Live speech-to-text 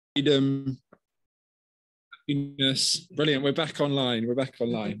freedom, happiness. Brilliant. We're back online. We're back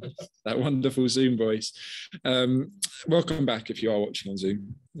online. That wonderful Zoom voice. Welcome back if you are watching on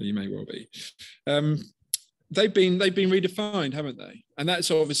Zoom. You may well be. They've been redefined, haven't they? And that's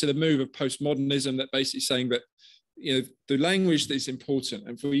obviously the move of postmodernism, that basically saying that, you know, the language that is important,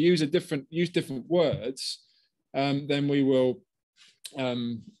 and if we use different words, then we will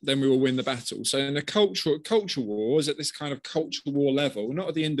win the battle. So in the cultural wars, at this kind of cultural war level, not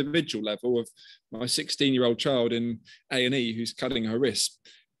at the individual level of my 16-year-old child in A&E who's cutting her wrist,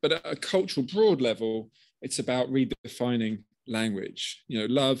 but at a cultural broad level, it's about redefining language. You know,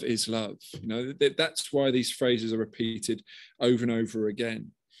 love is love. You know, that's why these phrases are repeated over and over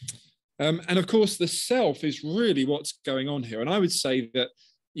again. And of course, the self is really what's going on here. And I would say that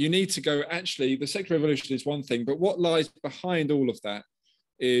you need to go, actually, the secular revolution is one thing, but what lies behind all of that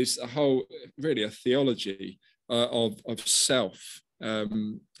is really a theology of self.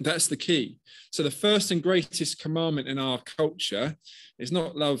 That's the key. So the first and greatest commandment in our culture is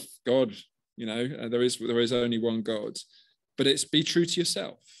not love God, you know, there is only one God, but it's be true to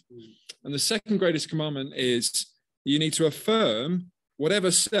yourself. And the second greatest commandment is you need to affirm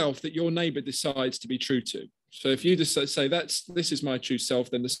whatever self that your neighbor decides to be true to. So if you just say this is my true self,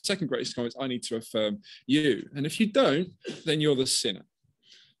 then the second greatest commandment is I need to affirm you. And if you don't, then you're the sinner.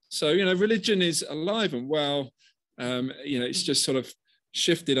 So, you know, religion is alive and well. You know, it's just sort of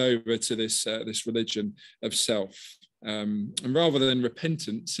shifted over to this religion of self. And rather than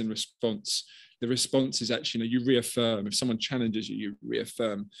repentance in response, the response is actually, you know, you reaffirm. If someone challenges you, you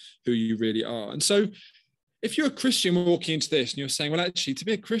reaffirm who you really are. And so if you're a Christian walking into this and you're saying, well, actually, to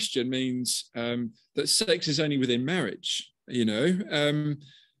be a Christian means that sex is only within marriage, you know,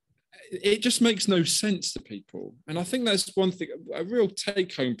 it just makes no sense to people. And I think that's one thing, a real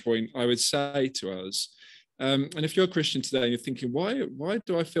take-home point I would say to us. And if you're a Christian today and you're thinking, why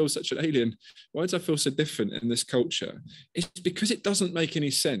do I feel such an alien? Why do I feel so different in this culture? It's because it doesn't make any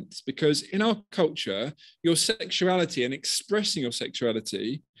sense. Because in our culture, your sexuality and expressing your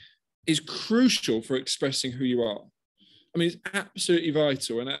sexuality is crucial for expressing who you are. I mean, it's absolutely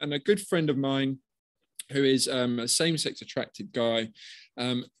vital. And a good friend of mine who is a same-sex attracted guy,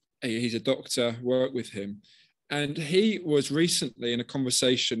 he's a doctor, work with him. And he was recently in a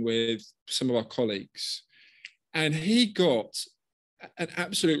conversation with some of our colleagues, and he got an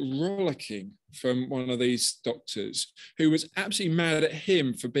absolute rollicking from one of these doctors who was absolutely mad at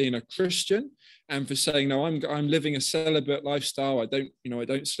him for being a Christian and for saying, no, I'm living a celibate lifestyle. I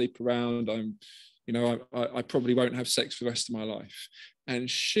don't sleep around. I probably won't have sex for the rest of my life. And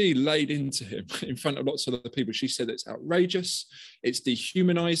she laid into him in front of lots of other people. She said it's outrageous. It's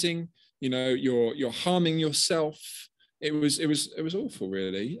dehumanizing. You know, you're harming yourself. It was awful,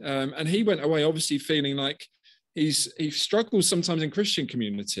 really. And he went away obviously feeling like he struggles sometimes in Christian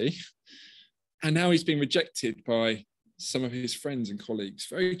community, and now he's been rejected by some of his friends and colleagues.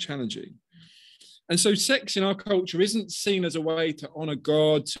 Very challenging. And so sex in our culture isn't seen as a way to honor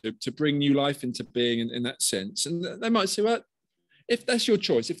God, to bring new life into being in that sense. And they might say, well, if that's your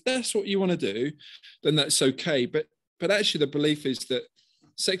choice, if that's what you want to do, then that's okay. But actually the belief is that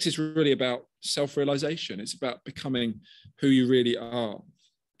sex is really about self-realization. It's about becoming who you really are.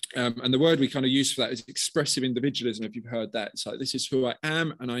 And the word we kind of use for that is expressive individualism. If you've heard that, it's like, this is who I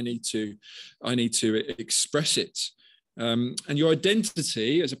am, and I need to express it. And your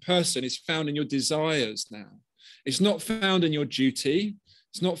identity as a person is found in your desires now. It's not found in your duty.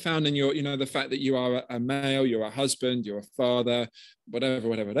 It's not found in your, the fact that you are a male, you're a husband, you're a father,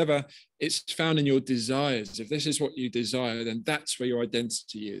 whatever. It's found in your desires. If this is what you desire, then that's where your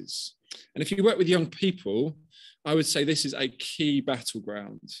identity is. And if you work with young people, I would say this is a key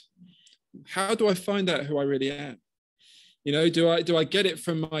battleground. How do I find out who I really am? You know, do I get it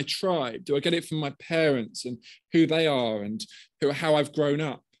from my tribe? Do I get it from my parents and who they are and how I've grown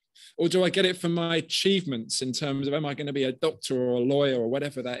up? Or do I get it from my achievements in terms of, am I going to be a doctor or a lawyer or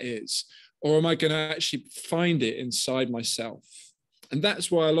whatever that is? Or am I going to actually find it inside myself? And that's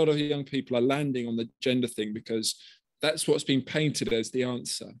why a lot of young people are landing on the gender thing, because that's what's been painted as the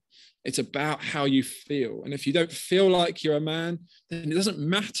answer. It's about how you feel. And if you don't feel like you're a man, then it doesn't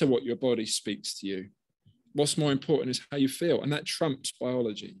matter what your body speaks to you. What's more important is how you feel. And that trumps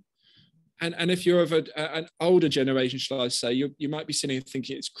biology. And if you're of an older generation, shall I say, you might be sitting here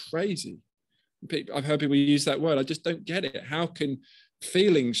thinking it's crazy. I've heard people use that word. I just don't get it. How can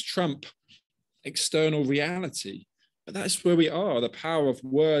feelings trump external reality? But that's where we are. The power of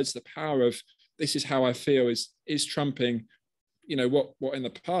words, the power of this is how I feel is trumping, what in the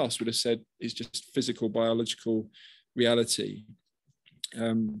past would have said is just physical, biological reality.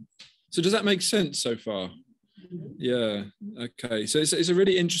 So does that make sense so far? Yeah. Okay. So it's a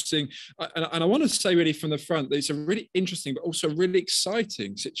really interesting, and I want to say really from the front that it's a really interesting, but also really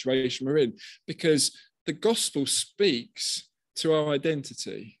exciting situation we're in, because the gospel speaks to our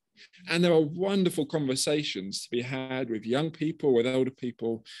identity. And there are wonderful conversations to be had with young people, with older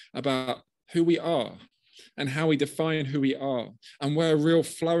people, about who we are and how we define who we are and where real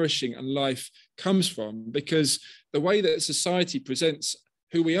flourishing and life comes from. Because the way that society presents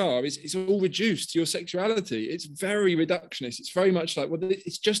who we are is all reduced to your sexuality. It's very reductionist. It's very much like, well,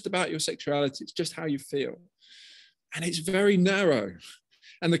 it's just about your sexuality. It's just how you feel. And it's very narrow.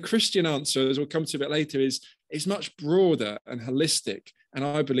 And the Christian answer, as we'll come to a bit later, is much broader and holistic, and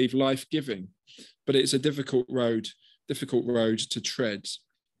I believe life-giving. But it's a difficult road to tread.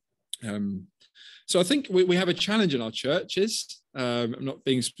 So I think we have a challenge in our churches. I'm not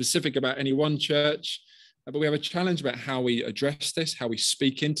being specific about any one church, but we have a challenge about how we address this, how we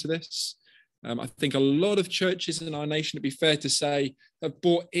speak into this. I think a lot of churches in our nation, to be fair to say, have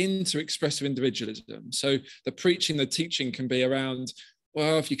bought into expressive individualism. So the preaching, the teaching can be around,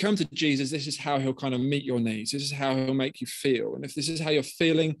 well, if you come to Jesus, this is how he'll kind of meet your needs. This is how he'll make you feel. And if this is how you're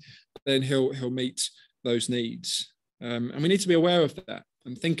feeling, then he'll meet those needs. And we need to be aware of that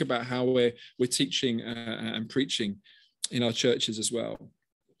and think about how we're teaching and preaching in our churches as well.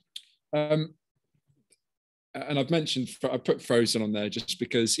 And I've mentioned, I put Frozen on there just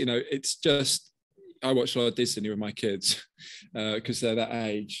because, you know, it's just, I watch a lot of Disney with my kids because they're that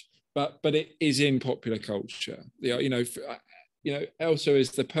age, but it is in popular culture. You know, Elsa is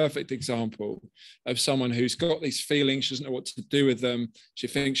the perfect example of someone who's got these feelings. She doesn't know what to do with them. She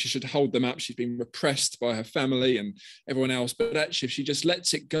thinks she should hold them up. She's been repressed by her family and everyone else. But actually, if she just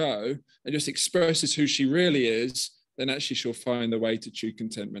lets it go and just expresses who she really is, then actually she'll find the way to true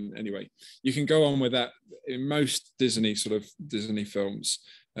contentment. Anyway, you can go on with that in most Disney films.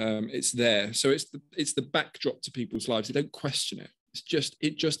 It's there. So it's the backdrop to people's lives. They don't question it.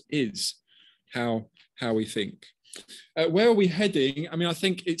 It just is how we think. Where are we heading? I mean, I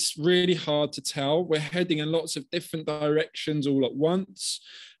think it's really hard to tell. We're heading in lots of different directions all at once.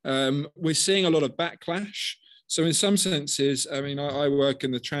 We're seeing a lot of backlash. So in some senses, I mean, I work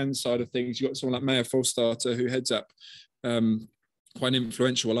in the trans side of things. You've got someone like Maya Folstarter, who heads up quite an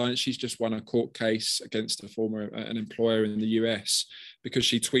influential alliance. She's just won a court case against an employer in the US because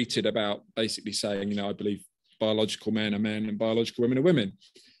she tweeted about basically saying, you know, I believe biological men are men and biological women are women.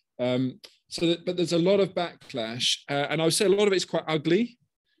 But there's a lot of backlash, and I would say a lot of it's quite ugly.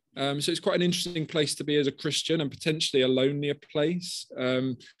 So it's quite an interesting place to be as a Christian, and potentially a lonelier place.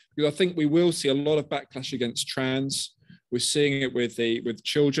 Because I think we will see a lot of backlash against trans. We're seeing it with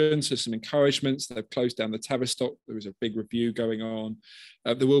children. So some encouragements. They've closed down the Tavistock. There was a big review going on.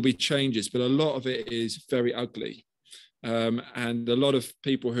 There will be changes, but a lot of it is very ugly. And a lot of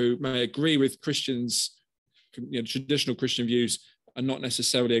people who may agree with Christians, you know, traditional Christian views, are not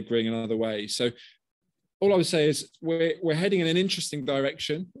necessarily agreeing in other ways. So all I would say is we're heading in an interesting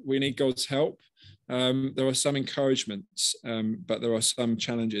direction. We need God's help. There are some encouragements, but there are some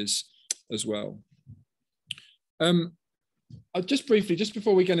challenges as well. I'll just briefly, just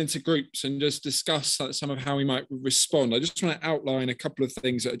before we get into groups and just discuss some of how we might respond, I just want to outline a couple of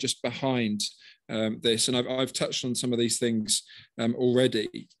things that are just behind this. And I've touched on some of these things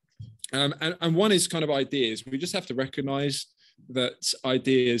already. And one is kind of ideas. We just have to recognize that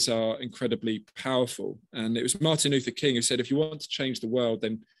ideas are incredibly powerful. And it was Martin Luther King who said, if you want to change the world,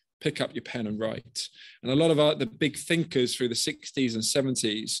 then pick up your pen and write. And a lot of the big thinkers through the 60s and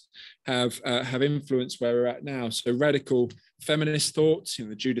 70s have influenced where we're at now. So radical feminist thoughts, you know,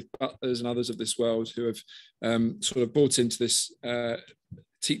 the Judith Butlers and others of this world who have sort of brought into this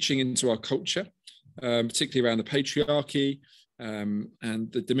teaching into our culture, particularly around the patriarchy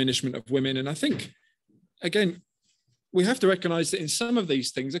and the diminishment of women. And I think, again, we have to recognize that in some of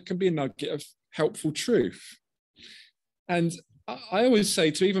these things, there can be a nugget of helpful truth. And I always say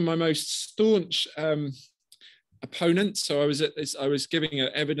to even my most staunch opponents, so I was giving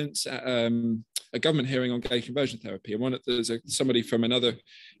evidence at a government hearing on gay conversion therapy, and there's somebody from another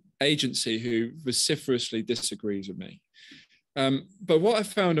agency who vociferously disagrees with me. But what I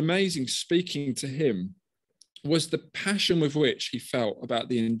found amazing speaking to him was the passion with which he felt about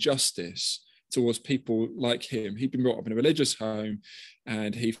the injustice towards people like him. He'd been brought up in a religious home,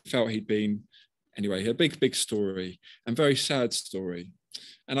 and he felt he had a big story, and very sad story.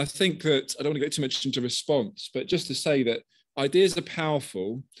 And I think that, I don't want to get too much into response, but just to say that ideas are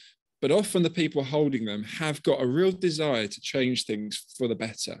powerful, but often the people holding them have got a real desire to change things for the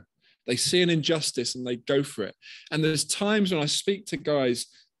better. They see an injustice and they go for it. And there's times when I speak to guys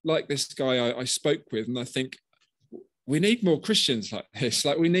like this guy I spoke with, and I think, we need more Christians like this.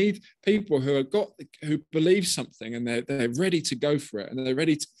 Like we need people who believe something and they're ready to go for it, and they're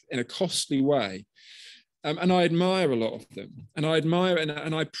ready to, in a costly way. And I admire a lot of them, and I admire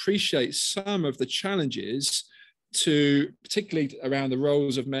and I appreciate some of the challenges particularly around the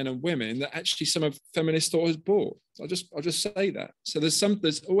roles of men and women, that actually some of feminist thought has brought. I'll just say that. So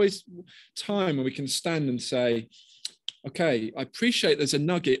there's always time when we can stand and say, okay, I appreciate there's a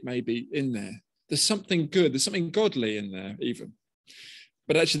nugget maybe in there. There's something good, there's something godly in there even.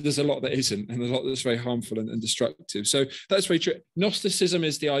 But actually there's a lot that isn't, and there's a lot that's very harmful and destructive. So that's very true. Gnosticism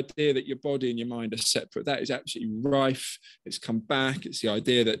is the idea that your body and your mind are separate. That is absolutely rife. It's come back. It's the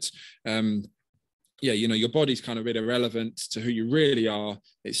idea that, your body's kind of really irrelevant to who you really are.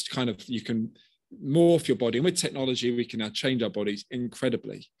 It's kind of, you can morph your body. And with technology, we can now change our bodies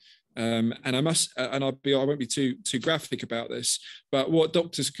incredibly. And I won't be too graphic about this, but what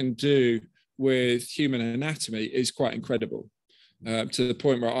doctors can do with human anatomy is quite incredible. To the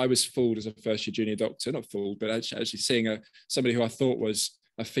point where I was fooled as a first-year junior doctor, not fooled, but actually seeing somebody who I thought was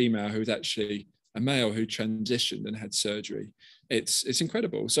a female who was actually a male who transitioned and had surgery. It's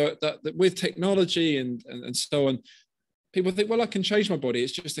incredible. So that with technology and so on, people think, well, I can change my body.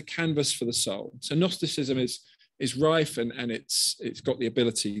 It's just a canvas for the soul. So Gnosticism is rife, and it's got the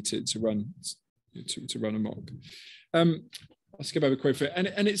ability to run amok. I'll skip over queer theory.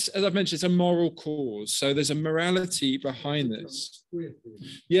 And it's, as I've mentioned, it's a moral cause. So there's a morality behind this.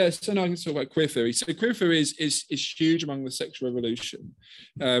 Yes, so now I can talk about queer theory. So queer theory is huge among the sexual revolution.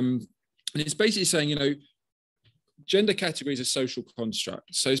 And it's basically saying, gender categories are social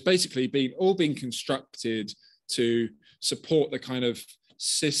constructs. So it's basically been constructed to support the kind of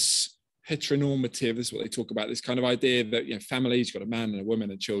cis heteronormative, this is what they talk about, this kind of idea that, families, you've got a man and a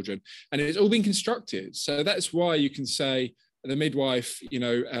woman and children, and it's all been constructed. So that's why you can say, the midwife,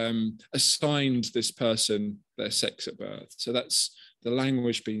 assigned this person their sex at birth. So that's the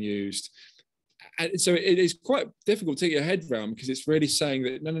language being used. And so it is quite difficult to get your head around, because it's really saying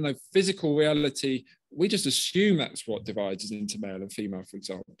that, no, physical reality, we just assume that's what divides us into male and female, for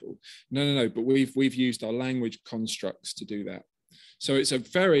example. No, but we've used our language constructs to do that. So it's a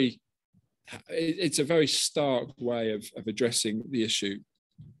very stark way of addressing the issue.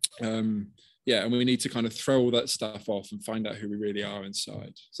 And we need to kind of throw all that stuff off and find out who we really are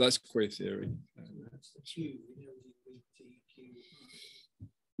inside. So that's queer theory.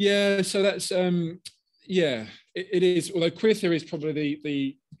 So that's it is. Although queer theory is probably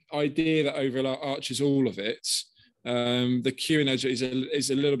the idea that overarches all of it. The Q in is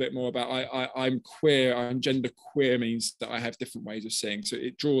a little bit more about I'm queer. I'm gender queer means that I have different ways of seeing. So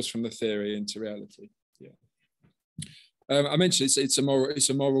it draws from the theory into reality. I mentioned it's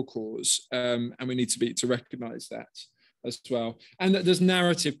a moral cause, and we need to recognise that as well. And that there's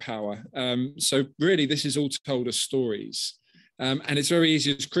narrative power. So really, this is all told as stories. And it's very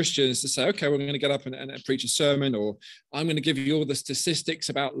easy as Christians to say, okay, we're going to get up and preach a sermon, or I'm going to give you all the statistics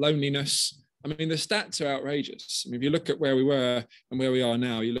about loneliness. I mean, the stats are outrageous. I mean, if you look at where we were and where we are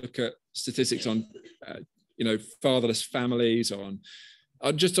now, you look at statistics on, fatherless families, on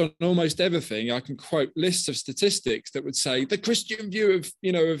almost everything. I can quote lists of statistics that would say the Christian view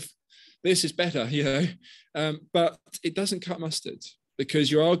of this is better, but it doesn't cut mustard,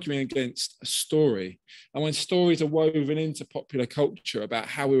 because you're arguing against a story. And when stories are woven into popular culture about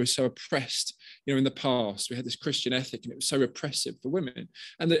how we were so oppressed, in the past, we had this Christian ethic and it was so repressive for women.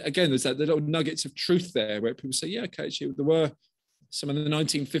 And again, there's the little nuggets of truth there where people say, yeah, okay, actually, there were some of the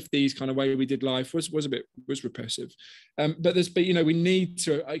 1950s kind of way we did life was repressive. But we need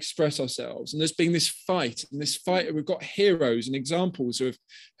to express ourselves. And there's been this fight, we've got heroes and examples who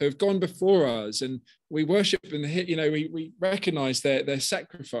have gone before us, and we worship and we recognize their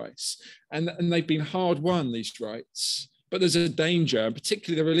sacrifice, and they've been hard won, these rights. But there's a danger, and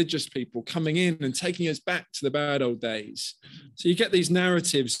particularly the religious people coming in and taking us back to the bad old days. So you get these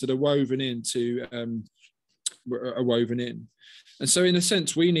narratives that are woven in. And so in a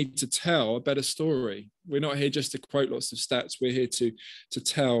sense, we need to tell a better story. We're not here just to quote lots of stats. We're here to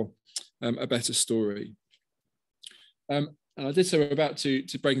tell a better story. And I did say we're about to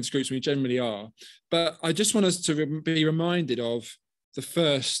break into groups, and we generally are. But I just want us to be reminded of the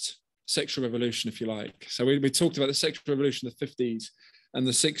first sexual revolution, if you like. So we talked about the sexual revolution of the 50s and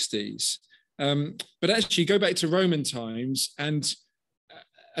the 60s. But actually go back to Roman times, and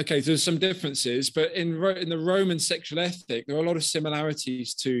okay, there's some differences, but in the Roman sexual ethic, there are a lot of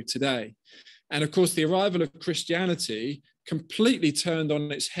similarities to today. And of course, the arrival of Christianity completely turned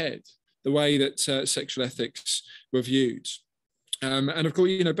on its head the way that sexual ethics were viewed. And of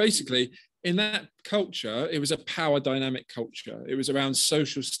course, basically, in that culture, it was a power dynamic culture. It was around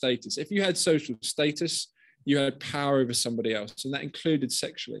social status. If you had social status, you had power over somebody else, and that included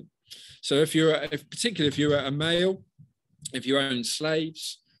sexually. So particularly if you were a male, if you owned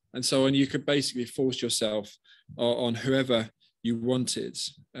slaves and so on, you could basically force yourself on whoever you wanted.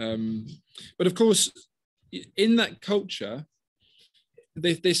 But of course, in that culture,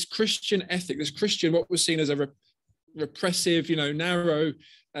 this Christian ethic, what was seen as a repressive, narrow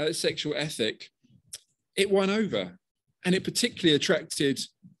sexual ethic, it won over, and it particularly attracted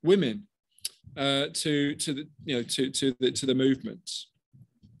women to the movement.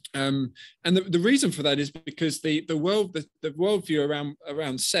 And the reason for that is because the worldview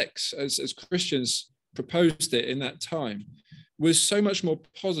around sex, as Christians proposed it in that time, was so much more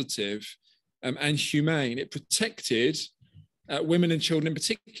positive and humane. It protected women and children in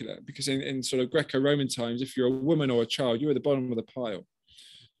particular, because in sort of Greco-Roman times, if you're a woman or a child, you were at the bottom of the pile,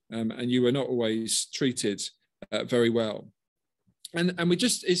 and you were not always treated very well. And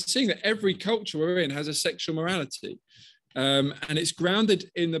it's seeing that every culture we're in has a sexual morality, and it's grounded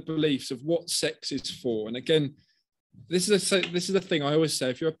in the beliefs of what sex is for. And again, this is the thing I always say: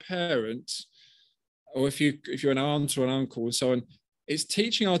 if you're a parent, or if you're an aunt or an uncle and so on, it's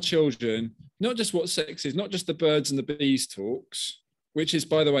teaching our children not just what sex is, not just the birds and the bees talks, which is,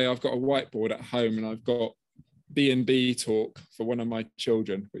 by the way, I've got a whiteboard at home and I've got B&B talk for one of my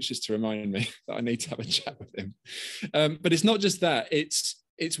children, which is to remind me that I need to have a chat with him. But it's not just that, it's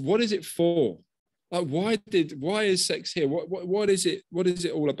what is it for? Like, why is sex here? What is it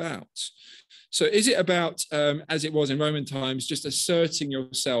all about? So is it about, as it was in Roman times, just asserting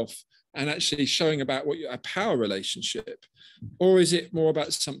yourself and actually showing about a power relationship? Or is it more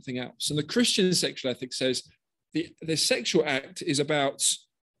about something else? And the Christian sexual ethic says the sexual act is about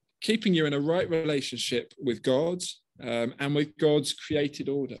keeping you in a right relationship with God, and with God's created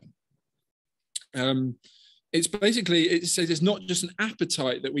order. It says it's not just an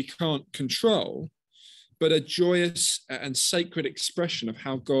appetite that we can't control, but a joyous and sacred expression of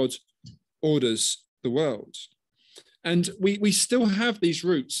how God orders the world. And we still have these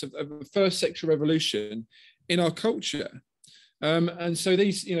roots of the first sexual revolution in our culture. And so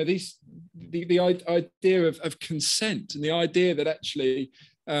the idea of consent, and the idea that actually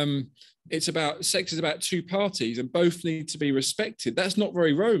sex is about two parties and both need to be respected, that's not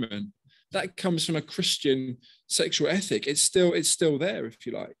very Roman. That comes from a Christian sexual ethic. It's still there, if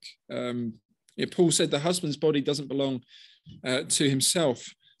you like. Paul said the husband's body doesn't belong to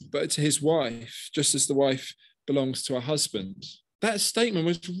himself, but to his wife, just as the wife belongs to her husband. That statement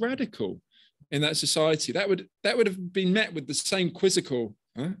was radical in that society. That would have been met with the same quizzical,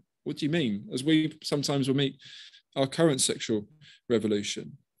 huh? What do you mean? As we sometimes will meet our current sexual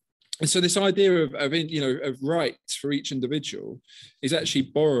revolution. And so this idea of rights for each individual is actually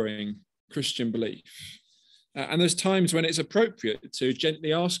borrowing Christian belief. And there's times when it's appropriate to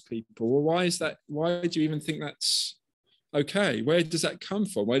gently ask people, well, why is that? Why do you even think that's okay? Where does that come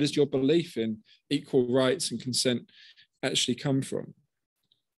from? Where does your belief in equal rights and consent actually come from?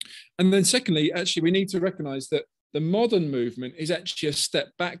 And then secondly, actually, we need to recognize that the modern movement is actually a step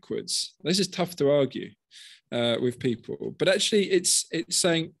backwards. This is tough to argue with people, but actually it's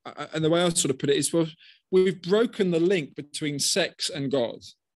saying, and the way I sort of put it is, well, we've broken the link between sex and God,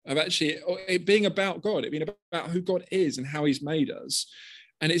 of actually it being about God, it being about who God is and how he's made us.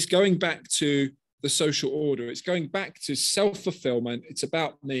 And it's going back to the social order. It's going back to self-fulfillment. It's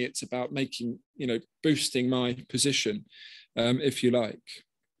about me. It's about making, boosting my position, if you like.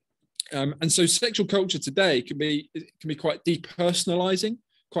 And so sexual culture today can be quite depersonalizing,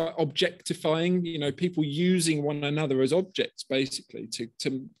 quite objectifying, people using one another as objects, basically,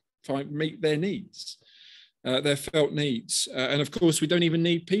 to meet their needs, their felt needs. And of course, we don't even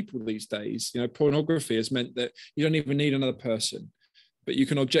need people these days. Pornography has meant that you don't even need another person, but you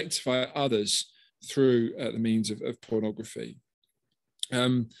can objectify others through the means of pornography.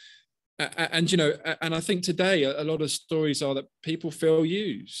 And I think today a lot of stories are that people feel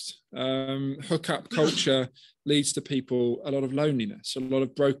used. Hookup culture leads to people a lot of loneliness, a lot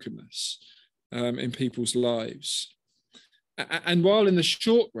of brokenness in people's lives. And while in the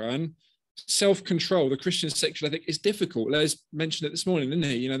short run, self-control, the Christian sexual ethic, is difficult. Les mentioned it this morning, didn't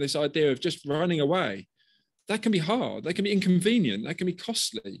he? This idea of just running away. That can be hard. That can be inconvenient. That can be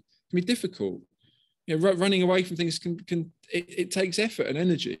costly. It can be difficult. Running away from things it takes effort and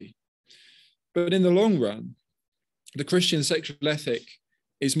energy. But in the long run, the Christian sexual ethic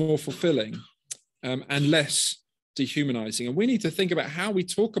is more fulfilling and less dehumanizing. And we need to think about how we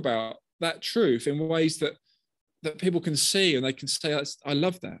talk about that truth in ways that people can see and they can say, I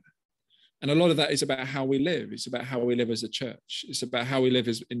love that. And a lot of that is about how we live. It's about how we live as a church. It's about how we live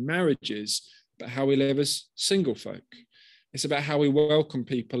in marriages, but how we live as single folk. It's about how we welcome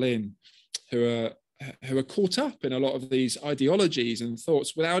people in who who are caught up in a lot of these ideologies and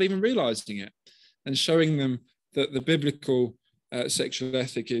thoughts without even realizing it, and showing them that the biblical sexual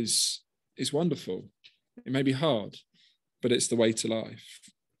ethic is wonderful. It may be hard, but it's the way to life.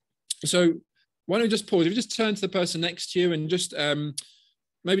 So why don't we just pause? If you just turn to the person next to you and just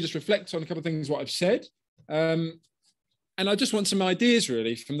maybe just reflect on a couple of things what I've said. And I just want some ideas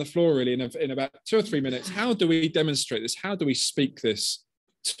really from the floor really in about 2 or 3 minutes. How do we demonstrate this? How do we speak this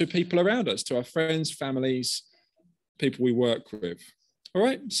to people around us, to our friends, families, people we work with? All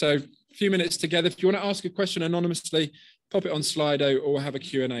right, so a few minutes together. If you want to ask a question anonymously, pop it on Slido, or we'll have a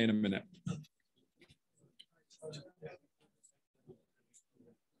Q&A in a minute.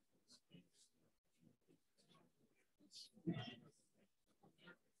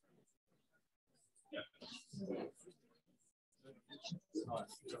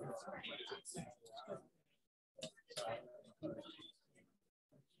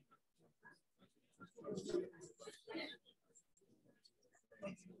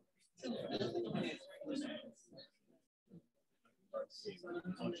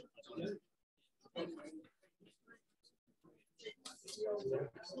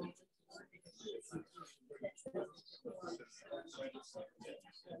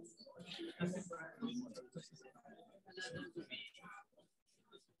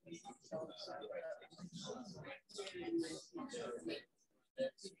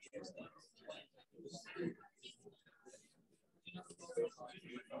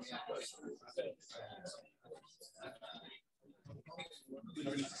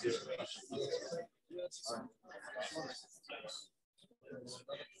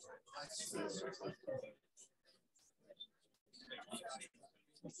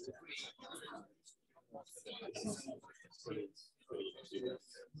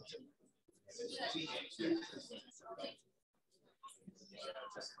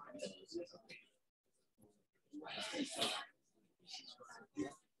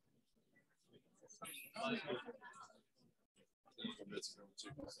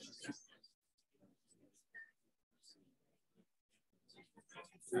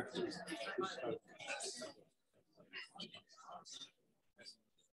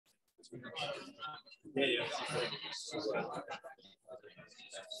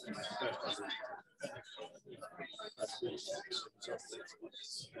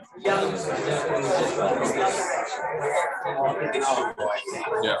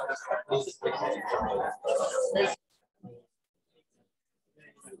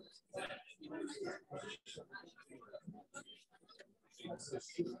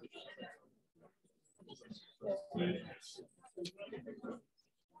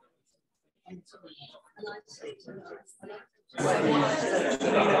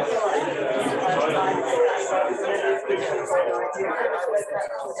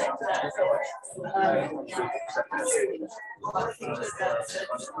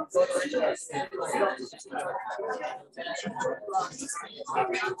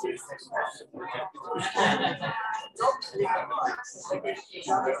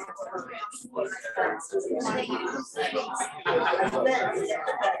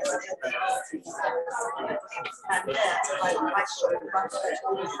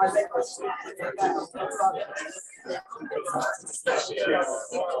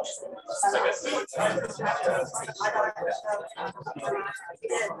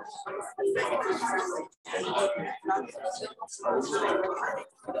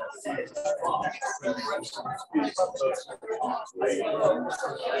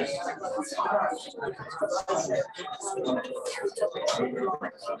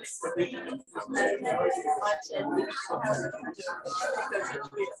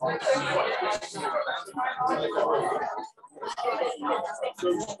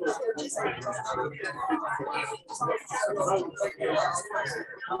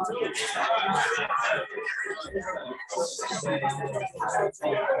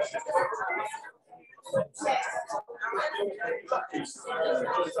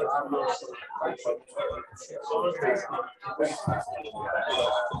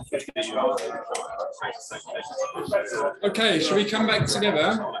 Okay, shall we come back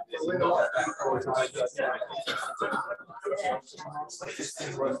together?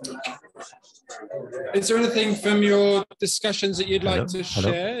 Is there anything from your discussions that you'd like to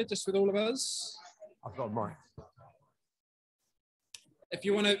share just with all of us? I've got mine. If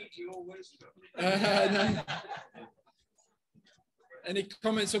you want to... no. Any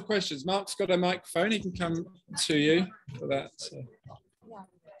comments or questions? Mark's got a microphone. He can come to you for that. So.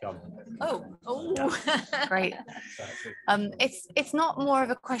 Oh, great. It's not more of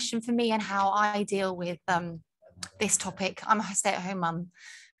a question for me and how I deal with this topic. I'm a stay-at-home mum,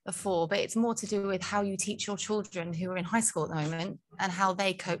 before, but it's more to do with how you teach your children who are in high school at the moment and how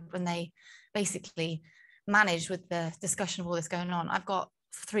they cope when they basically manage with the discussion of all this going on. I've got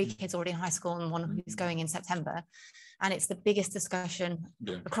 3 kids already in high school and one who's going in September, and it's the biggest discussion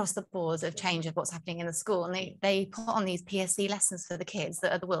across the board of change of what's happening in the school. And they put on these PSC lessons for the kids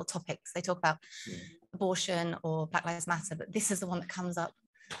that are the world topics. They talk about abortion or Black Lives Matter, but this is the one that comes up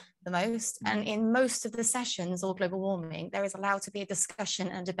the most. And in most of the sessions or global warming, there is allowed to be a discussion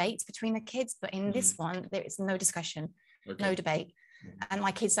and debate between the kids, but in this one there is no discussion, no debate, and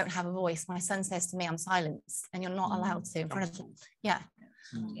my kids don't have a voice. My son says to me, I'm silenced, and you're not allowed to in front of them.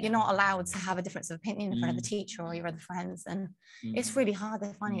 You're not allowed to have a difference of opinion in front of the teacher or your other friends, and it's really hard.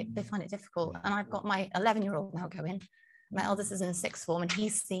 They find it difficult. And I've got my 11-year-old now going. My eldest is in 6th form, and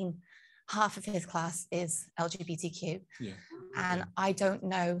he's seen half of his class is LGBTQ. And I don't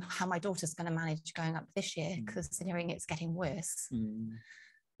know how my daughter's going to manage going up this year, considering it's getting worse.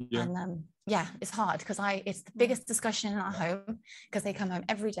 And it's hard because it's the biggest discussion in our home, because they come home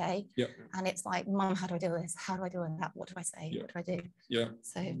every day and it's like, Mum, how do I do this? How do I do that? What do I say? What do I do?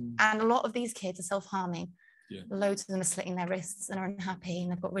 So and a lot of these kids are self-harming. Loads of them are slitting their wrists and are unhappy,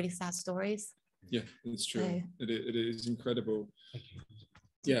 and they've got really sad stories. It's true. So, it is incredible.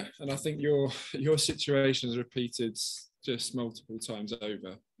 And I think your situation is repeated just multiple times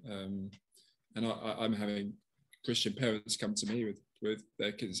over, and I'm having Christian parents come to me with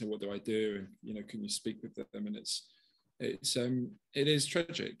their kids and say, what do I do? And can you speak with them? And it is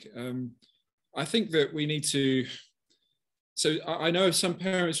tragic. I think that we need to. So I know of some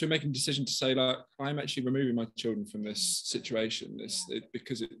parents who are making a decision to say, like, I'm actually removing my children from this situation,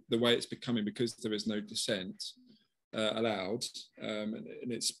 because the way it's becoming, because there is no dissent allowed, and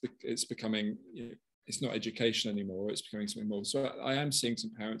it's becoming, it's not education anymore, it's becoming something more. So I am seeing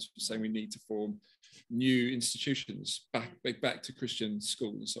some parents saying we need to form new institutions back to Christian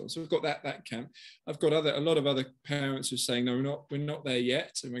schools and so on. So we've got that camp. I've got a lot of other parents who are saying, no, we're not there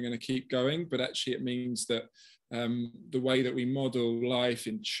yet, and we're going to keep going, but actually it means that the way that we model life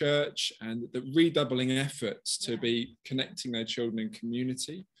in church, and the redoubling efforts to be connecting their children in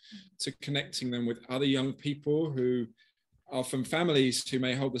community, to connecting them with other young people who are from families who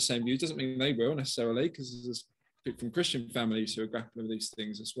may hold the same views. Doesn't mean they will necessarily, because there's people from Christian families who are grappling with these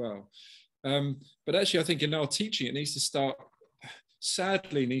things as well. But actually, I think in our teaching, it needs to start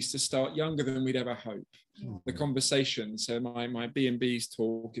younger than we'd ever hope. The conversation. So my B&B's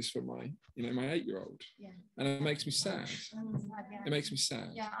talk is for my 8-year-old, and it makes me sad. It makes me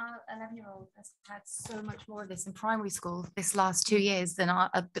sad. Our 11-year-old has had so much more of this in primary school this last 2 years than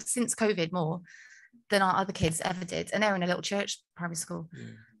since COVID, more than our other kids ever did, and they're in a little church primary school.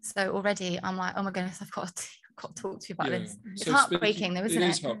 So already I'm like, oh my goodness, I've got to talk to you about this. It's heartbreaking though, isn't it? It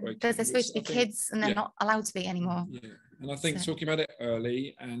is heartbreaking. Because they're supposed to be kids, and they're not allowed to be anymore. And I think talking about it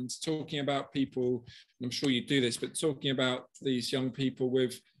early, and talking about people, and I'm sure you do this, but talking about these young people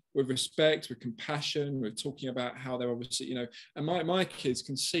with respect, with compassion, we're talking about how they're obviously, and my kids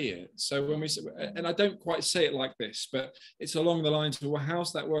can see it. So when we say, and I don't quite say it like this, but it's along the lines of, well,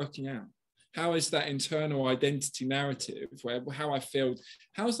 how's that working out? How is that internal identity narrative, how I feel,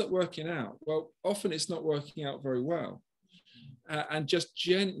 how's that working out? Well, often it's not working out very well. And just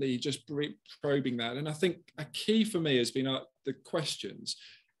gently probing that. And I think a key for me has been the questions,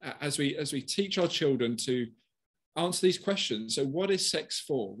 as we teach our children to answer these questions. So what is sex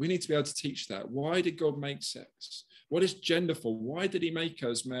for? We need to be able to teach that. Why did God make sex? What is gender for? Why did he make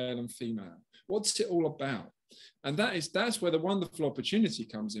us male and female? What's it all about? And that's where the wonderful opportunity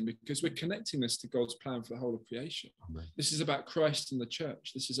comes in, because we're connecting this to God's plan for the whole of creation. Right. This is about Christ and the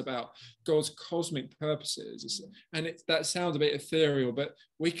church. This is about God's cosmic purposes. And that sounds a bit ethereal, but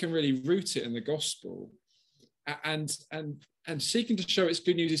we can really root it in the gospel. And seeking to show its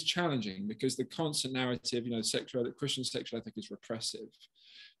good news is challenging, because the constant narrative, Christian sexual ethic is repressive.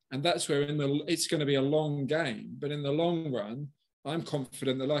 And that's where it's going to be a long game. But in the long run, I'm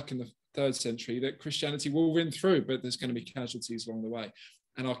confident that, like in the 3rd century, that Christianity will win through, but there's going to be casualties along the way,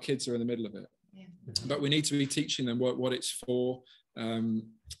 and our kids are in the middle of it. But we need to be teaching them what it's for, and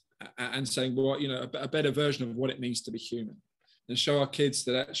saying, well, a better version of what it means to be human, and show our kids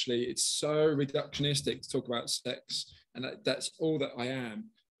that actually it's so reductionistic to talk about sex, and that's all that I am,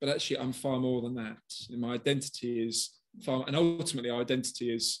 but actually I'm far more than that. And my identity is and ultimately our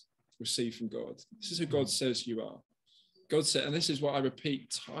identity is received from God. This is who God says you are. God said, and this is what I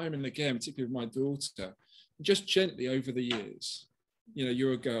repeat time and again, particularly with my daughter, just gently over the years, you know,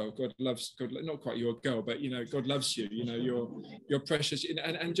 you're a girl, God loves, God, not quite you're a girl, but, you know, God loves you, you know, you're precious.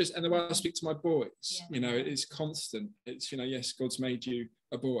 And the way I speak to my boys, you know, it's constant. It's, you know, yes, God's made you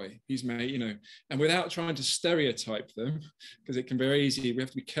a boy. He's made, you know, and without trying to stereotype them, because it can be very easy, we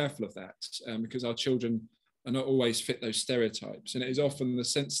have to be careful of that, because our children are not always fit those stereotypes. And it is often the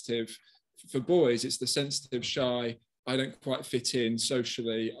sensitive, for boys, it's the sensitive, shy, I don't quite fit in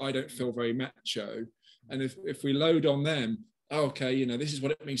socially, I don't feel very macho. And if we load on them, oh, okay, you know, this is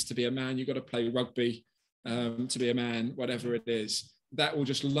what it means to be a man, you've got to play rugby to be a man, whatever it is, that will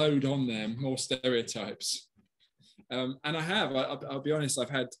just load on them more stereotypes. And I'll be honest, I've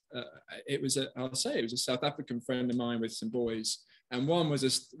had, I'll say it was a South African friend of mine with some boys, and one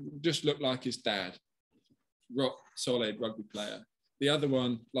was just looked like his dad, rock solid rugby player. The other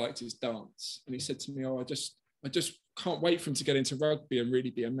one liked his dance, and he said to me, oh, I just can't wait for him to get into rugby and really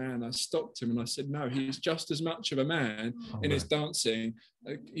be a man. I stopped him and I said, no, he's just as much of a man in his dancing,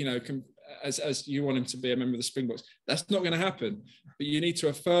 you know, as you want him to be a member of the Springboks. That's not going to happen, but you need to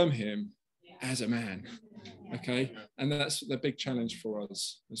affirm him as a man. Okay, and that's the big challenge for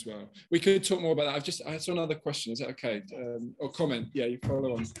us as well. We could talk more about that. I saw another question. Is that okay? Or comment? Yeah, you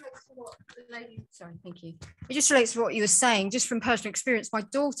follow on. Sorry, thank you. It just relates to what you were saying, just from personal experience. My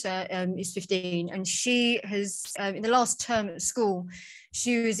daughter is 15, and she has, in the last term at school,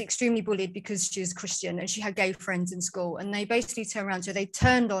 she was extremely bullied because she was Christian and she had gay friends in school. And they basically turned around to her, they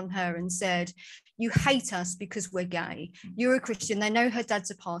turned on her and said, you hate us because we're gay. You're a Christian. They know her dad's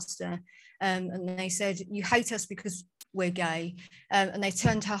a pastor. And they said, you hate us because we're gay. And they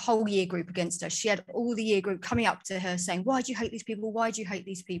turned her whole year group against her. She had all the year group coming up to her saying, why do you hate these people? Why do you hate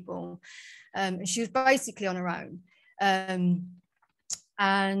these people? And she was basically on her own.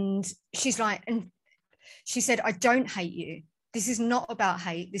 And she's like, and she said, I don't hate you. This is not about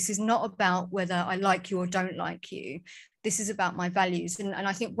hate. This is not about whether I like you or don't like you. This is about my values. And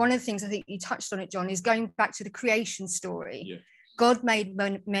I think one of the things, I think you touched on it, John, is going back to the creation story. Yeah. God made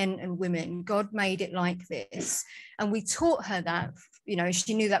men and women. God made it like this. And we taught her that, you know,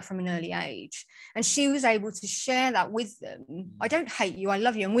 she knew that from an early age. And she was able to share that with them. I don't hate you, I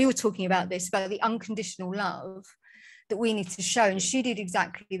love you. And we were talking about this, about the unconditional love that we need to show. And she did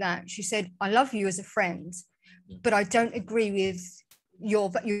exactly that. She said, I love you as a friend, but I don't agree with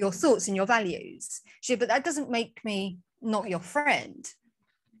your thoughts and your values. She said, but that doesn't make me not your friend.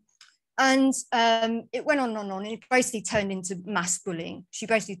 And it went on and on, and it basically turned into mass bullying.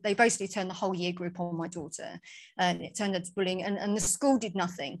 They basically turned the whole year group on my daughter, and it turned into bullying. And the school did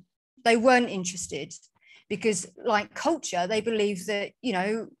nothing. They weren't interested because, like culture, they believe that, you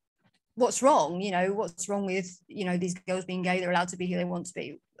know, what's wrong? You know, what's wrong with, you know, these girls being gay? They're allowed to be who they want to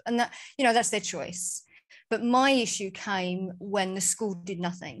be, and that, you know, that's their choice. But my issue came when the school did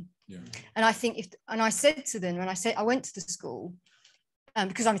nothing. Yeah. And I think I said to them, I went to the school.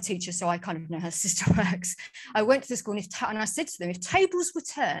 Because I'm a teacher, so I kind of know how the system works. I went to the school and I said to them, if tables were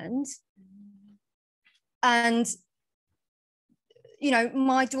turned and, you know,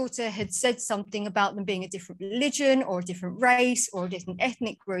 my daughter had said something about them being a different religion or a different race or a different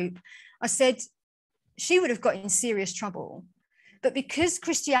ethnic group, I said she would have got in serious trouble. But because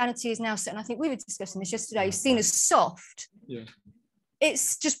Christianity is now set, and I think we were discussing this yesterday, seen as soft, yeah,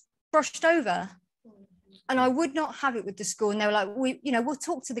 it's just brushed over. And I would not have it with the school. And they were like, we'll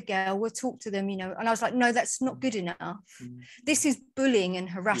talk to the girl, we'll talk to them, you know. And I was like, no, that's not good enough. This is bullying and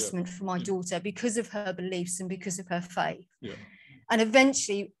harassment for my daughter because of her beliefs and because of her faith. Yeah. And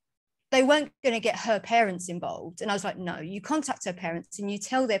eventually they weren't going to get her parents involved. And I was like, no, you contact her parents and you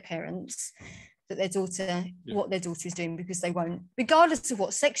tell their parents that their daughter, what their daughter is doing, because they won't, regardless of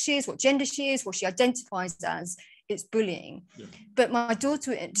what sex she is, what gender she is, what she identifies as, it's bullying. Yeah. But my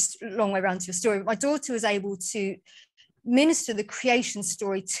daughter, just a long way around to your story, my daughter was able to minister the creation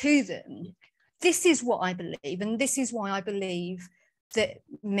story to them. Yeah. This is what I believe, and this is why I believe that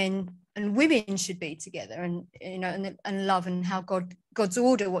men and women should be together, and, you know, and love, and how God's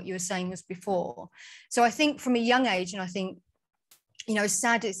order, what you were saying was before. So I think from a young age, and I think, you know, as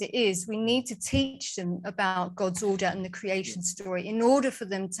sad as it is, we need to teach them about God's order and the creation story in order for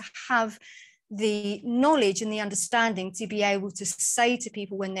them to have the knowledge and the understanding to be able to say to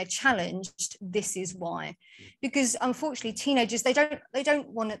people when they're challenged, this is why. Because unfortunately teenagers, they don't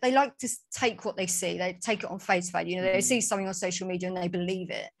want it, they like to take what they see, they take it on face value, you know, they see something on social media and they believe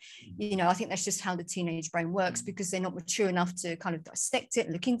it. You know, I think that's just how the teenage brain works, because they're not mature enough to kind of dissect it,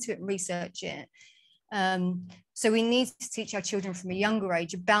 look into it and research it. So we need to teach our children from a younger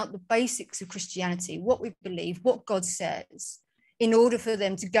age about the basics of Christianity, what we believe, what God says, in order for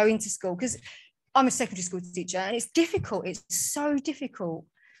them to go into school. Because I'm a secondary school teacher and it's difficult. It's so difficult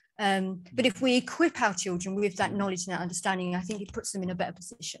But if we equip our children with that knowledge and that understanding, I think it puts them in a better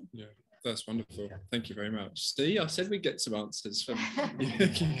position. Yeah, that's wonderful. Thank you very much. See, I said we'd get some answers from you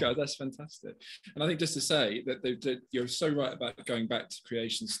guys. That's fantastic. And I think just to say that you're so right about going back to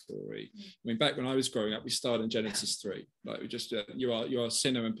creation story. I mean, back when I was growing up, we started in Genesis 3. Like we just, you are a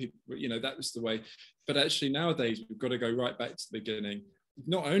sinner, and people, that was the way. But actually nowadays, we've got to go right back to the beginning,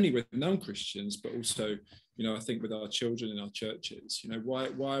 not only with non-Christians, but also, I think with our children in our churches. Why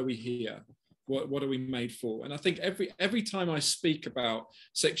are we here? What are we made for? And I think every time I speak about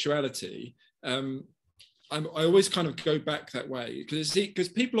sexuality, I always kind of go back that way, because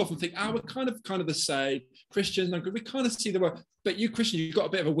people often think, we're kind of the same. Christians, we kind of see the world, but you Christians, you've got a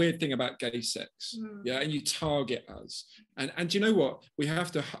bit of a weird thing about gay sex, and you target us. And do you know what? We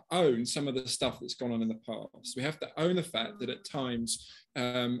have to own some of the stuff that's gone on in the past. We have to own the fact that at times,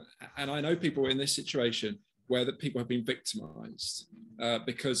 and I know people in this situation where that people have been victimized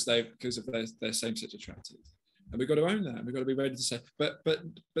because of their same-sex attracted. And we've got to own that. We've got to be ready to say, but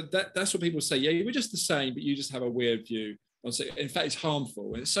that's what people say. Yeah, we're just the same, but you just have a weird view on sex. In fact, it's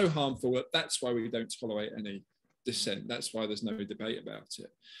harmful, and it's so harmful that that's why we don't tolerate any dissent. That's why there's no debate about it.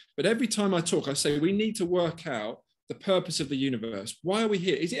 But every time I talk, I say we need to work out the purpose of the universe. Why are we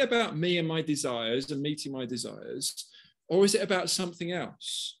here? Is it about me and my desires and meeting my desires, or is it about something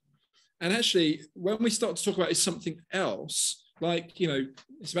else? And actually, when we start to talk about is something else, like,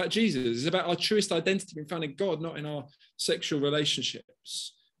 it's about Jesus, it's about our truest identity being found in God, not in our sexual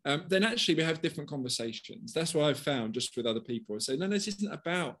relationships, then actually we have different conversations. That's what I've found just with other people. I say, no, this isn't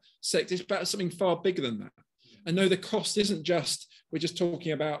about sex, it's about something far bigger than that. And no, the cost isn't just, we're just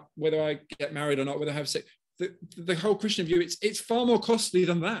talking about whether I get married or not, whether I have sex. The whole Christian view, it's far more costly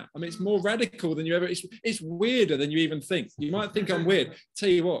than that. I mean, it's more radical than you ever, it's weirder than you even think. You might think I'm weird. Tell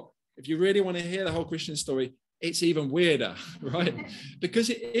you what, if you really want to hear the whole Christian story, it's even weirder, right?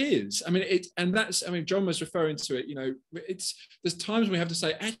 Because it is. I mean, John was referring to it, there's times when we have to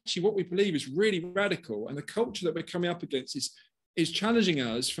say, actually, what we believe is really radical. And the culture that we're coming up against is challenging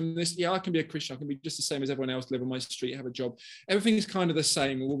us from this, I can be a Christian, I can be just the same as everyone else, live on my street, have a job. Everything is kind of the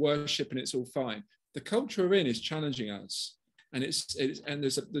same, we'll worship and it's all fine. The culture we're in is challenging us. And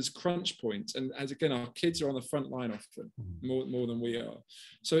there's crunch points, and as again, our kids are on the front line often more than we are.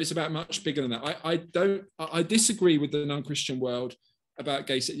 So it's about much bigger than that. I disagree with the non-Christian world about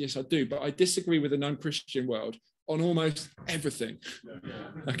gay sex. Yes, I do, but I disagree with the non-Christian world on almost everything.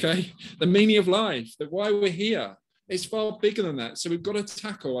 Okay, the meaning of life, that why we're here, it's far bigger than that. So we've got to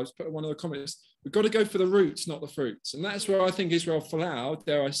tackle. I was put in one of the comments. We've got to go for the roots, not the fruits, and that's where I think Israel Folau,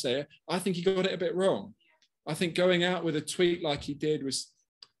 dare I say it, I think he got it a bit wrong. I think going out with a tweet like he did was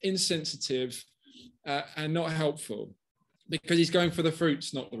insensitive and not helpful, because he's going for the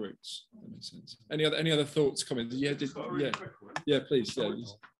fruits, not the roots. That makes sense. Any other thoughts, comments? Yeah, please.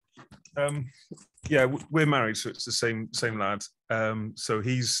 Yeah, we're married, so it's the same lad. So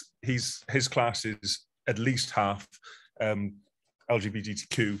his class is at least half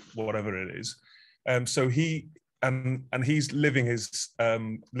LGBTQ, whatever it is. So he's living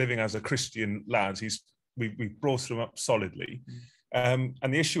as a Christian lad. We brought him up solidly, and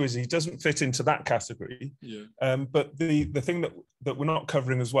the issue is he doesn't fit into that category. But the thing that we're not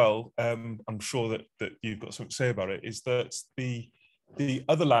covering as well, I'm sure that you've got something to say about it, is that the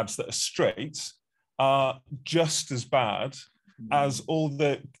other lads that are straight are just as bad as all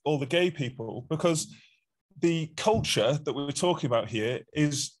the gay people, because the culture that we're talking about here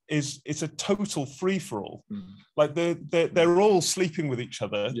is it's a total free-for-all. Like they're all sleeping with each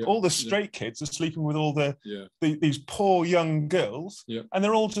other. All the straight kids are sleeping with all these poor young girls, and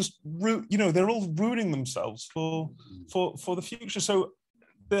they're all just they're all ruining themselves for the future. So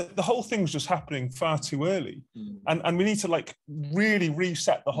the whole thing's just happening far too early, and we need to really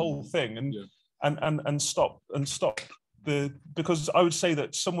reset the whole thing and stop because I would say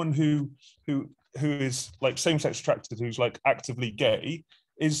that someone who is same-sex attracted, who's actively gay,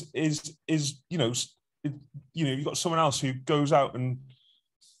 is you've got someone else who goes out and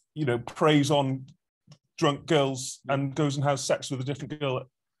preys on drunk girls and goes and has sex with a different girl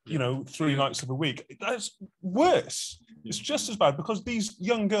 3 nights of a week. That's worse. It's just as bad, because these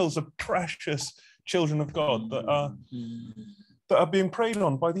young girls are precious children of God that are being preyed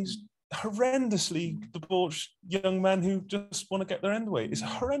on by these horrendously debauched young men who just want to get their end away. It's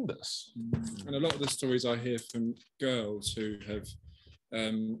horrendous. And a lot of the stories I hear from girls who have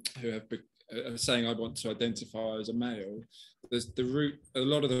saying, I want to identify as a male, there's a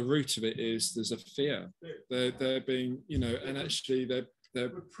lot of the root of it is there's a fear. They're being, and actually they've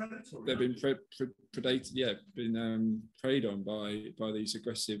been predated, preyed on by these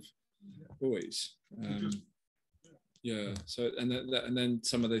aggressive boys. Yeah. So and then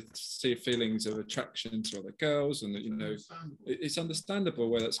some of the feelings of attraction to other girls, and it's understandable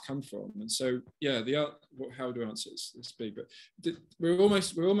where that's come from. And so how do I answer this big? But we're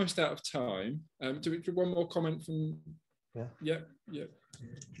almost out of time. Do we do one more comment from? Yeah.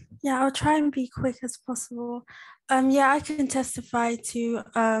 Yeah, I'll try and be quick as possible. I can testify to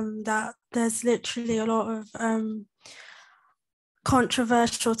that there's literally a lot of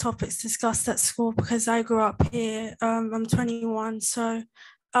controversial topics discussed at school, because I grew up here. I'm 21, so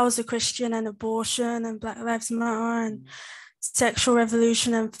I was a Christian, and abortion and Black Lives Matter and sexual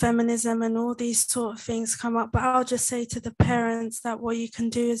revolution and feminism and all these sort of things come up. But I'll just say to the parents that what you can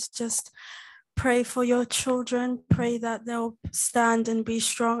do is just pray for your children, pray that they'll stand and be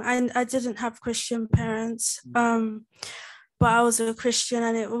strong. And I didn't have Christian parents, but I was a Christian,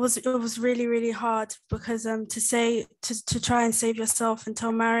 and it was really, really hard, because to try and save yourself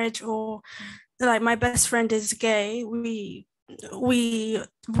until marriage, or like my best friend is gay. We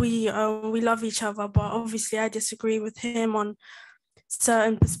love each other, but obviously I disagree with him on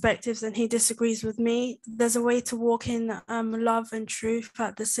certain perspectives, and he disagrees with me. There's a way to walk in love and truth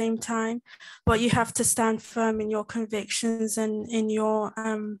at the same time, but you have to stand firm in your convictions and in your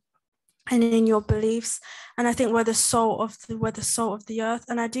beliefs. And I think we're the salt of the earth.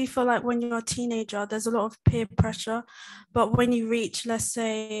 And I do feel like when you're a teenager, there's a lot of peer pressure, but when you reach, let's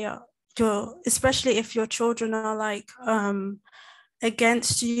say, especially if your children are like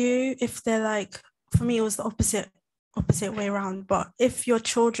against you, if they're like, for me it was the opposite way around, but if your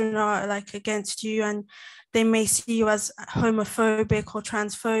children are like against you and they may see you as homophobic or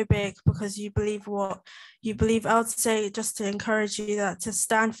transphobic because you believe what you believe, I would say, just to encourage you, that to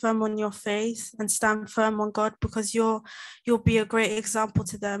stand firm on your faith and stand firm on God, because you'll be a great example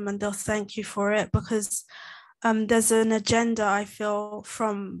to them, and they'll thank you for it. Because there's an agenda, I feel,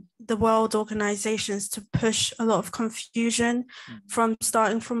 from the world organizations to push a lot of confusion from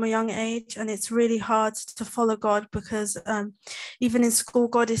starting from a young age. And it's really hard to follow God, because even in school,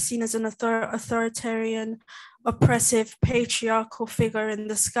 God is seen as an authoritarian, oppressive, patriarchal figure in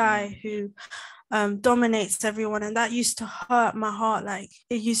the sky who dominates everyone. And that used to hurt my heart. Like,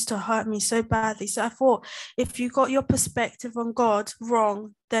 it used to hurt me so badly. So I thought, if you got your perspective on God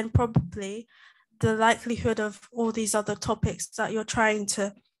wrong, then probably the likelihood of all these other topics that you're trying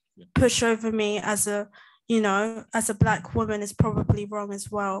to push over me as a Black woman is probably wrong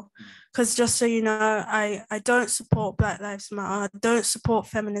as well. Because just so you know, I don't support Black Lives Matter, I don't support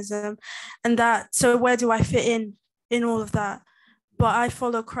feminism, and that, so where do I fit in all of that? But I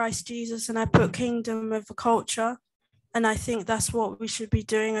follow Christ Jesus, and I put kingdom over culture. And I think that's what we should be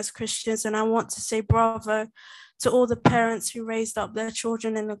doing as Christians. And I want to say bravo to all the parents who raised up their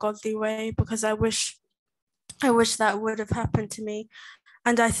children in a godly way, because I wish that would have happened to me.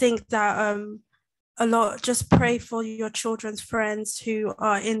 And I think that a lot, just pray for your children's friends who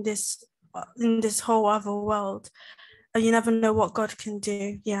are in this whole other world. And you never know what God can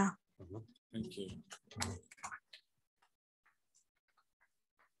do. Yeah. Thank you.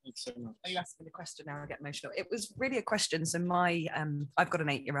 Thanks so much. You asked me the question, now I get emotional. It was really a question. So my I've got an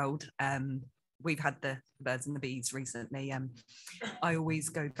 8-year-old. We've had the birds and the bees recently. I always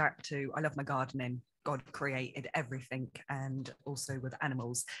go back to, I love my gardening. God created everything, and also with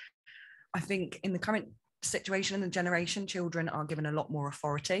animals. I think in the current situation and the generation, children are given a lot more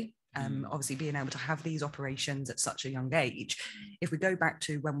authority. Obviously being able to have these operations at such a young age. If we go back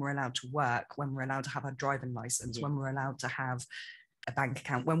to when we're allowed to work, when we're allowed to have our driving license, when we're allowed to have a bank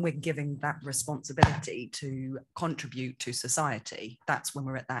account, when we're giving that responsibility to contribute to society, that's when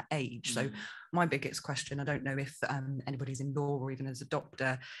we're at that age. So my biggest question, I don't know if anybody's in law or even as a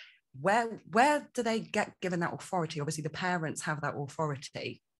doctor, where do they get given that authority? Obviously the parents have that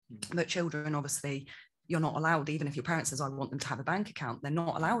authority, but children, obviously you're not allowed, even if your parent says I want them to have a bank account, they're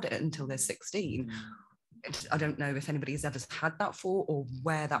not allowed it until they're 16. I don't know if anybody's ever had that for, or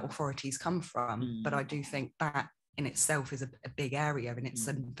where that authority's come from, but I do think that in itself is a big area, and it's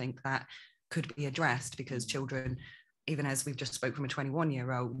something that could be addressed, because children, even as we've just spoke from a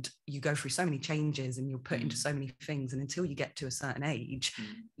 21-year-old, you go through so many changes and you're put into so many things, and until you get to a certain age,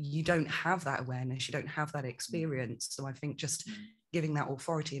 you don't have that awareness, you don't have that experience. So I think just giving that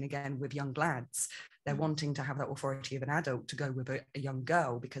authority, and again with young lads, they're wanting to have that authority of an adult to go with a young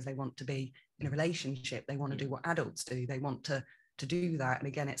girl, because they want to be in a relationship, they want to do what adults do, they want to do that. And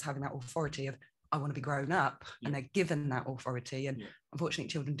again, it's having that authority of, I want to be grown up, and they're given that authority. And unfortunately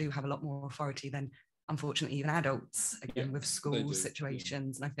children do have a lot more authority than unfortunately even adults again with they school do,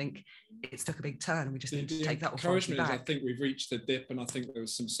 situations. And I think it's took a big turn, and we just need to The take that encouragement authority is, back. I think we've reached a dip, and I think there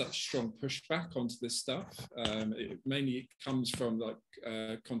was some such strong pushback onto this stuff. It mainly comes from like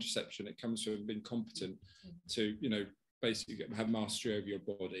contraception. It comes from being competent to, you know, basically have mastery over your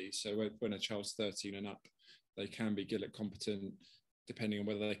body. So when a child's 13 and up, they can be Gillet competent, depending on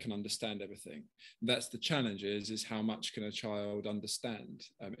whether they can understand everything. That's the challenge, is how much can a child understand?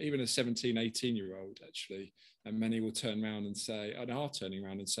 Even a 17, 18-year-old, actually, and many will turn around and say, and are turning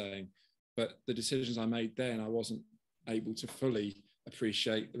around and saying, but the decisions I made then, I wasn't able to fully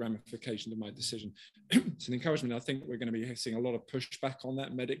appreciate the ramifications of my decision. It's an encouragement. I think we're going to be seeing a lot of pushback on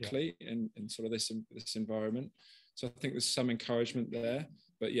that medically in sort of this environment. So I think there's some encouragement there.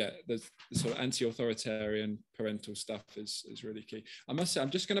 But yeah, the sort of anti-authoritarian parental stuff is really key. I must say, I'm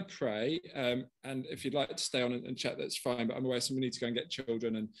just going to pray, and if you'd like to stay on and chat, that's fine. But I'm aware we need to go and get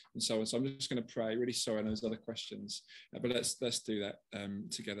children and so on. So I'm just going to pray. Really sorry, and there's other questions, but let's do that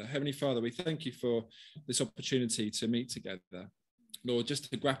together. Heavenly Father, we thank you for this opportunity to meet together, Lord,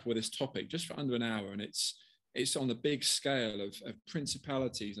 just to grapple with this topic just for under an hour, and it's on the big scale of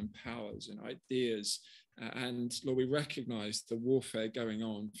principalities and powers and ideas. And Lord, we recognize the warfare going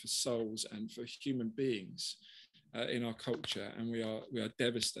on for souls and for human beings in our culture, and we are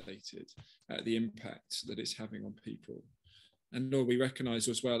devastated at the impact that it's having on people. And Lord, we recognize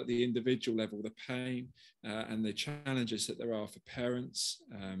as well at the individual level the pain and the challenges that there are for parents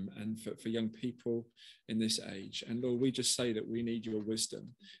and for young people in this age. And Lord, we just say that we need your wisdom,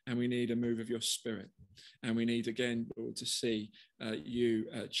 and we need a move of your Spirit, and we need again, Lord, to see you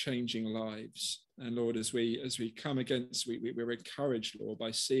changing lives. And Lord, as we come against, we're encouraged, Lord,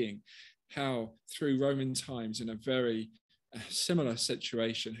 by seeing how through Roman times, in a very similar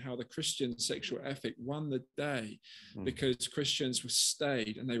situation, how the Christian sexual ethic won the day because Christians were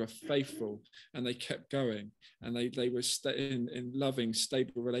stayed and they were faithful and they kept going, and they were in loving,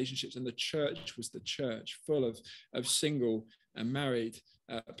 stable relationships. And the church was the church full of single and married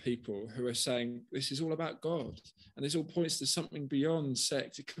people who are saying, this is all about God. And this all points to something beyond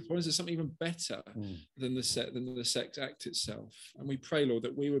sex. It points to something even better than the sex act itself. And we pray, Lord,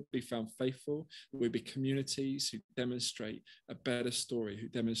 that we would be found faithful, we'd be communities who demonstrate a better story, who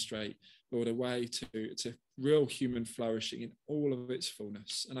demonstrate, Lord, a way to real human flourishing in all of its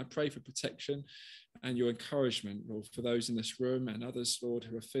fullness. And I pray for protection and your encouragement, Lord, for those in this room and others, Lord,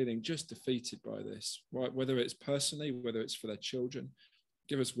 who are feeling just defeated by this, right? Whether it's personally, whether it's for their children.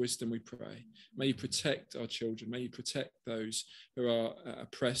 Give us wisdom, we pray. May you protect our children. May you protect those who are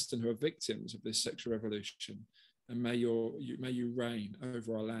oppressed and who are victims of this sexual revolution. And may you reign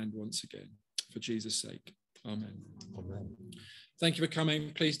over our land once again. For Jesus' sake. Amen. Amen. Thank you for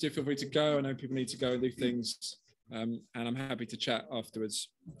coming. Please do feel free to go. I know people need to go and do things. And I'm happy to chat afterwards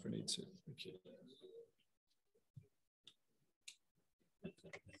if we need to. Thank you.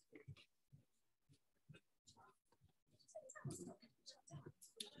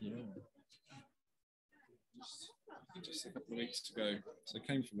 Yeah. Just a couple of weeks ago, so it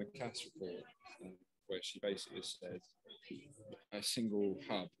came from the CAS report, where she basically said a single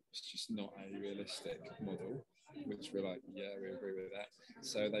hub is just not a realistic model, which we're like, yeah, we agree with that.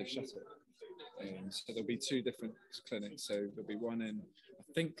 So they've shut it. So there'll be two different clinics. So there'll be one in,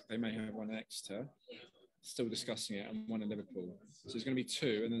 I think they may have one in Exeter, still discussing it, and one in Liverpool. So there's going to be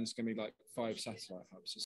two, and then there's going to be like 5 satellite hubs.